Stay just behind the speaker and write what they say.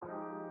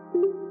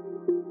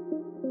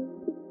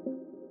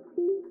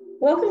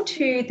Welcome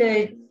to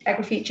the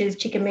AgriFutures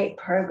Chicken Meat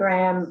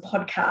Program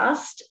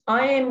podcast.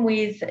 I am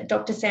with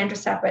Dr Sandra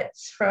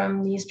Sapats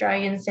from the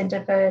Australian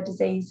Centre for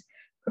Disease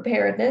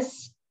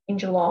Preparedness in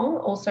Geelong,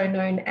 also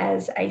known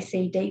as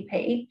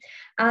ACDP.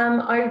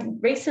 I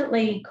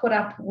recently caught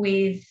up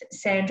with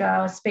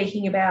Sandra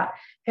speaking about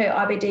her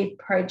IBDV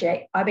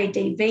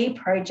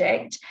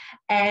project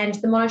and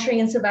the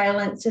monitoring and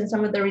surveillance and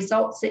some of the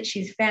results that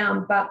she's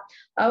found. But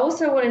I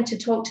also wanted to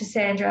talk to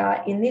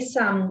Sandra in this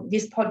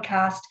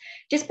podcast,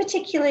 just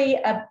particularly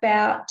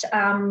about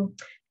the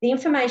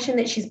information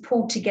that she's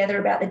pulled together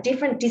about the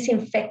different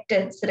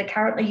disinfectants that are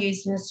currently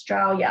used in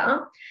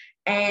Australia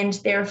and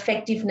their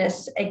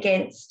effectiveness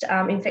against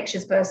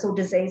infectious bursal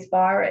disease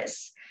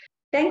virus.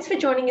 Thanks for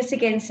joining us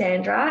again,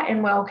 Sandra,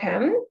 and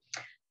welcome.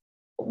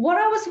 What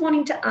I was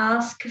wanting to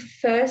ask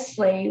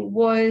firstly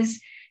was,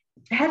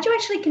 how did you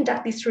actually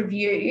conduct this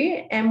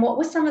review, and what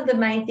were some of the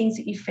main things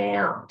that you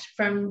found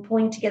from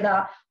pulling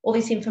together all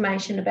this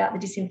information about the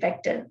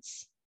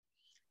disinfectants?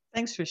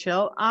 Thanks,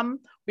 Rochelle.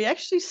 We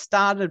actually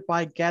started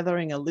by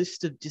gathering a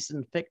list of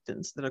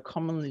disinfectants that are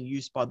commonly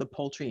used by the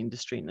poultry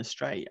industry in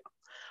Australia.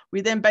 We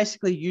then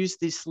basically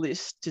used this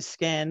list to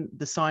scan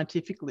the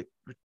scientific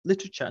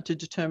literature to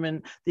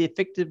determine the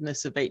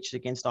effectiveness of each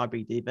against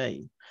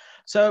IBDV.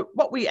 So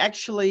what we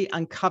actually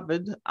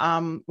uncovered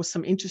was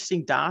some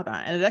interesting data,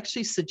 and it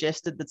actually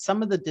suggested that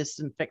some of the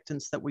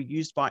disinfectants that were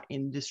used by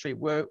industry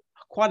were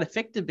quite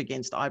effective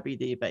against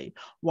IBDV,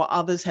 while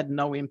others had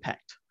no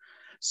impact.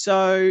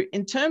 So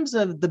in terms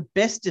of the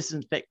best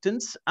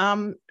disinfectants,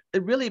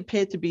 it really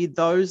appeared to be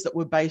those that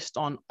were based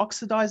on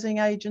oxidizing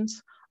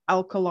agents,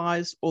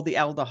 alkalis, or the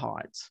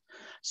aldehydes.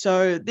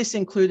 So this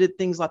included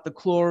things like the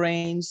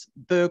chlorines,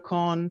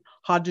 Virkon,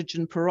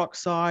 hydrogen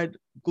peroxide,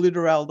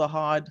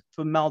 glutaraldehyde,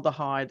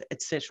 formaldehyde,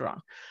 etc.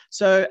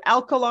 So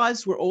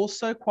alkalis were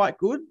also quite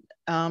good,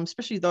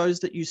 especially those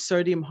that use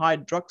sodium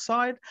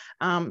hydroxide.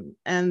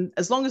 And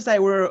as long as they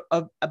were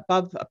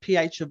above a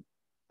pH of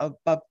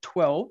above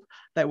 12,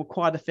 they were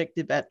quite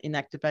effective at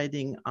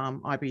inactivating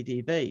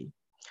IBDV.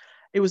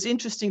 It was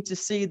interesting to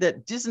see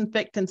that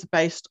disinfectants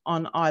based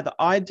on either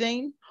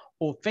iodine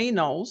or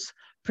phenols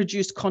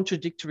produced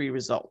contradictory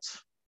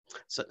results.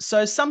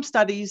 So some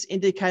studies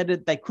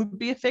indicated they could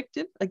be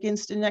effective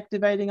against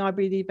inactivating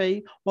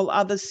IBDV, while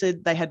others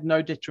said they had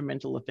no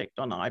detrimental effect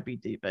on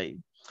IBDV.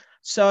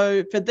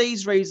 So for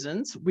these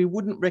reasons, we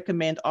wouldn't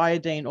recommend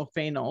iodine or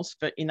phenols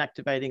for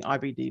inactivating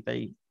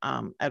IBDV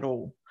at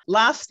all.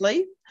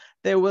 Lastly,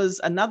 there was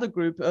another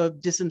group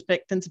of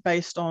disinfectants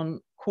based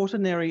on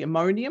quaternary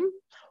ammonium,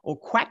 or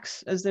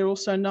quacks as they're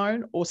also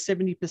known, or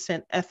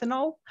 70%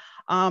 ethanol.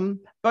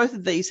 Both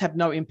of these have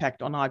no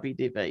impact on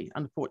IBDV,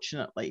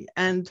 unfortunately.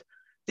 And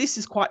this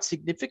is quite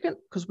significant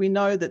because we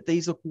know that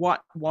these are quite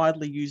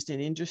widely used in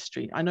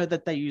industry. I know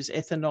that they use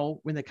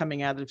ethanol when they're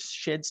coming out of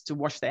sheds to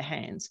wash their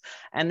hands.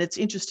 And it's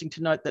interesting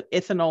to note that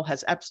ethanol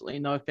has absolutely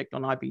no effect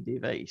on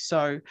IBDV.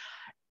 So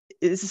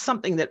this is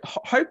something that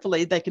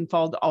hopefully they can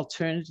find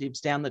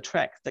alternatives down the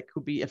track that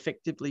could be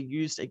effectively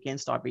used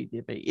against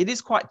IBDV. It is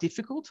quite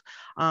difficult.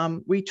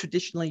 We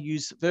traditionally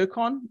use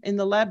Virkon in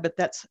the lab, but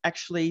that's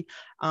actually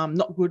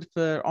not good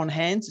for on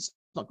hands. It's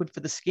not good for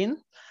the skin,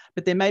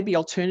 but there may be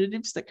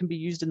alternatives that can be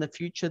used in the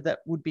future that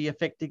would be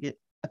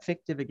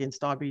effective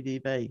against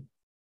IBDV.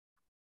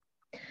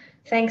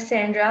 Thanks,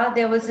 Sandra.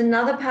 There was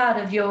another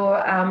part of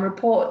your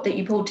report that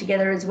you pulled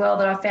together as well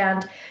that I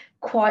found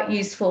quite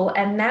useful,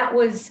 and that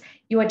was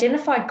you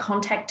identified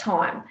contact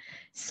time.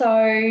 So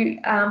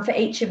for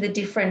each of the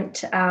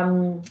different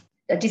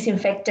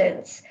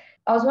disinfectants,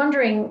 I was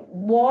wondering,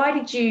 why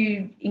did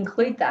you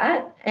include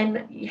that,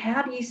 and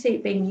how do you see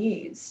it being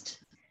used?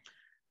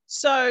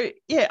 So,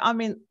 yeah, I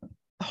mean,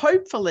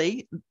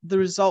 hopefully the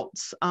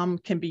results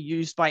can be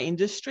used by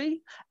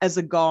industry as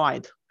a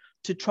guide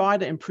to try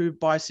to improve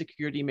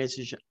biosecurity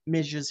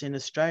measures in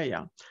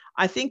Australia.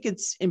 I think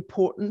it's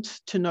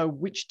important to know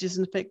which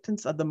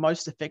disinfectants are the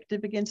most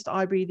effective against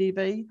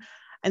IBDV.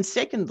 And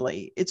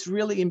secondly, it's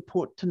really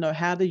important to know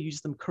how to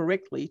use them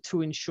correctly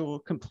to ensure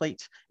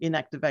complete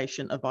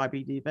inactivation of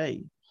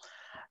IBDV.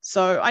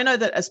 So I know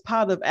that as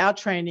part of our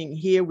training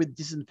here with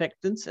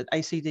disinfectants at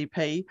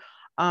ACDP,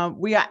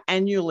 we are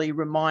annually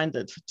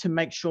reminded to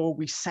make sure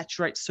we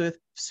saturate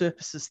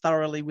surfaces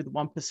thoroughly with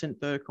 1%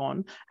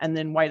 Virkon and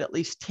then wait at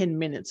least 10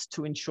 minutes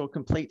to ensure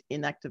complete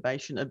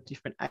inactivation of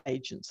different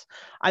agents.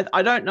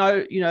 I don't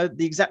know,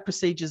 the exact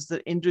procedures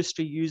that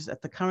industry use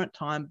at the current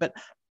time, but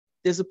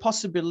there's a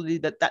possibility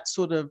that that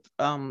sort of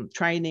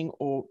training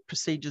or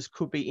procedures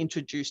could be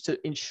introduced to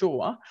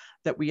ensure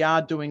that we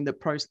are doing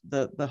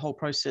the whole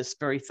process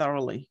very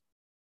thoroughly.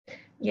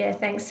 Yeah,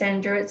 thanks,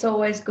 Sandra. It's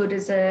always good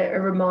as a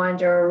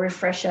reminder, a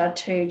refresher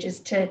too,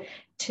 just to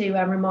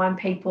remind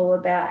people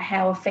about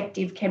how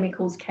effective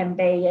chemicals can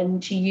be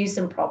and to use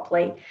them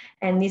properly.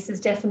 And this is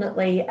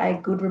definitely a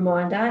good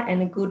reminder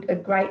and a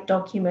great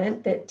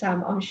document that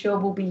I'm sure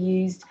will be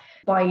used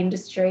by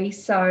industry.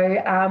 So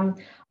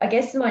I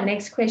guess my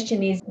next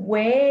question is,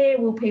 where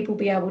will people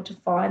be able to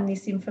find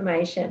this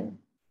information?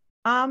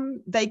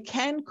 They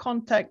can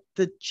contact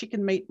the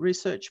Chicken Meat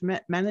Research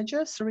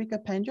Manager,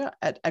 Sarika Panja,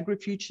 at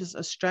AgriFutures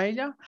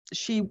Australia.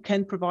 She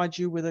can provide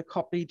you with a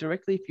copy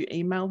directly if you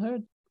email her.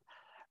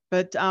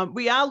 But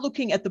we are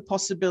looking at the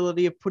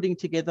possibility of putting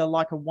together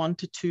like a 1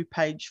 to 2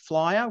 page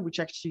flyer,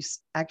 which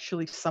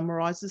actually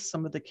summarizes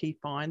some of the key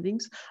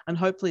findings, and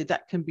hopefully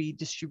that can be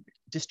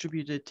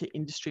distributed to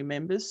industry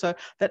members. So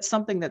that's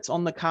something that's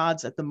on the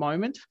cards at the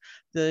moment.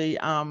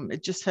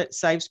 It just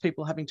saves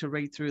people having to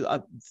read through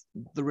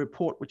the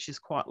report, which is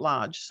quite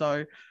large.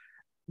 So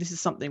this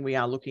is something we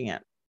are looking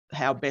at,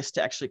 how best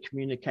to actually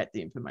communicate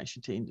the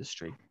information to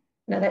industry.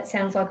 No, that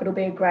sounds like it'll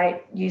be a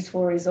great,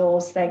 useful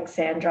resource. Thanks,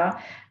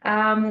 Sandra.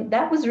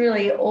 That was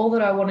really all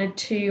that I wanted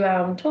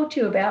to talk to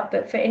you about.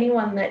 But for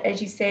anyone that,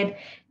 as you said,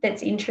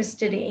 that's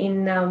interested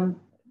in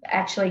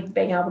actually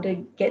being able to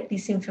get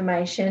this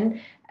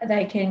information,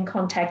 they can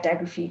contact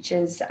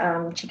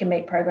AgriFutures Chicken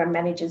Meat Program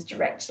Managers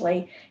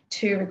directly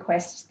to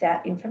request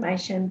that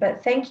information.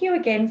 But thank you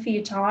again for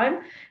your time.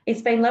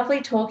 It's been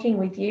lovely talking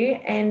with you,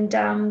 and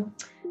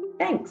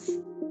thanks.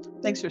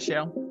 Thanks,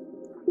 Rochelle.